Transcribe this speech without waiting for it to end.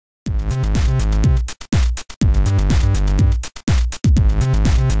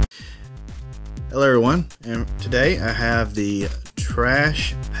Hello everyone, and today I have the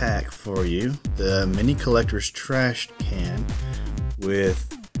trash pack for you, the mini collector's trash can with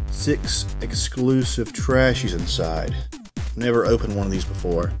 6 exclusive Trashies inside. Never opened one of these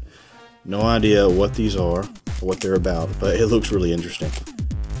before. No idea what these are or what they're about, but it looks really interesting.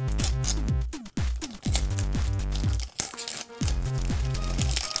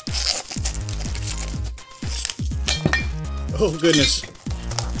 Oh goodness.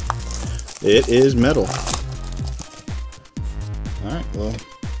 It is metal. Alright, well,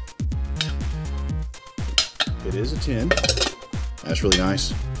 it is a tin. That's really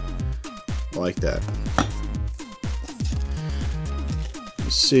nice. I like that.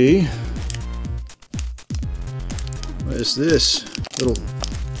 Let's see. What is this little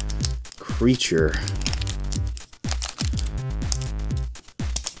creature?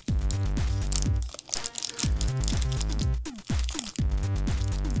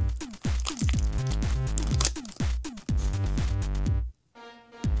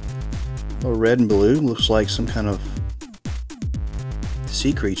 Oh, red and blue, looks like some kind of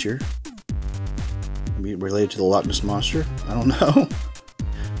sea creature. Maybe related to the Loch Ness Monster? I don't know.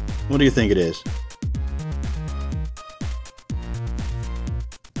 What do you think it is?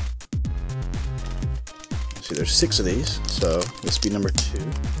 Let's see, there's 6 of these, so this will be number 2.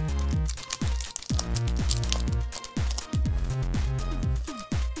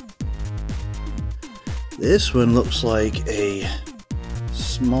 This one looks like a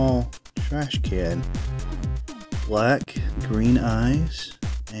small trash can. Black, green eyes,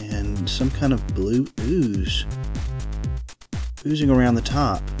 and some kind of blue ooze oozing around the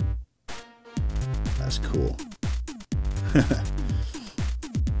top. That's cool.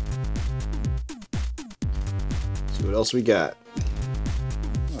 See what else we got.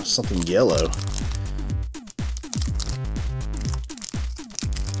 Oh, something yellow.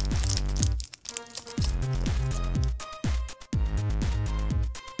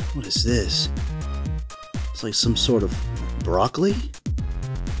 What is this? It's like some sort of broccoli?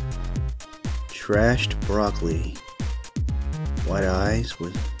 Trashed broccoli. White eyes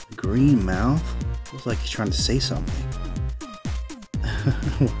with a green mouth. Looks like he's trying to say something.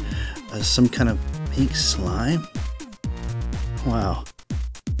 Some kind of pink slime? Wow.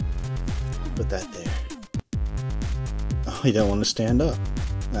 Put that there. Oh, you don't want to stand up.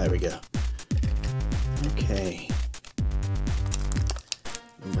 There we go. Okay.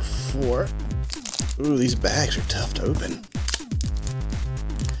 Number 4. Ooh, these bags are tough to open.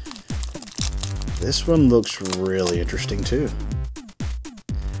 This one looks really interesting too.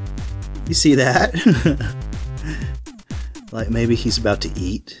 You see that? Like maybe he's about to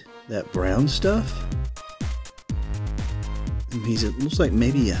eat that brown stuff. It looks like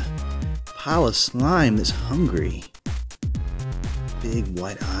maybe a pile of slime that's hungry. Big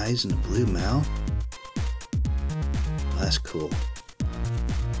white eyes and a blue mouth. Oh, that's cool.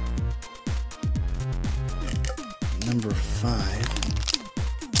 Number 5.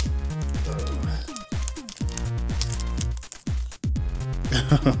 Oh.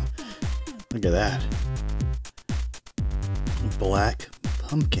 Look at that. Black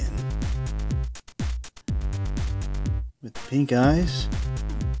pumpkin. With pink eyes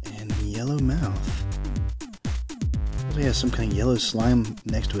and yellow mouth. Looks like he has some kind of yellow slime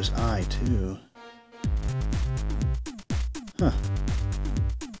next to his eye too. Huh.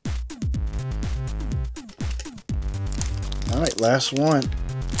 Alright, last one.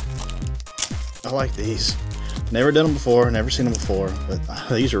 I like these. Never done them before, never seen them before, but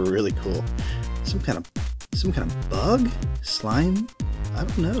these are really cool. Some kind of bug? Slime? I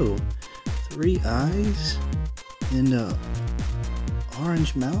don't know. 3 eyes and a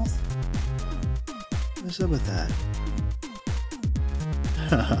orange mouth? What's up with that?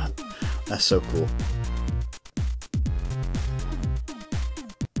 That's so cool.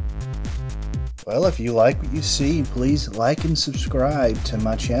 Well, if you like what you see, please like and subscribe to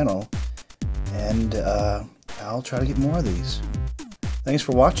my channel, and I'll try to get more of these. Thanks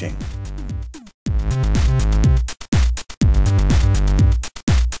for watching.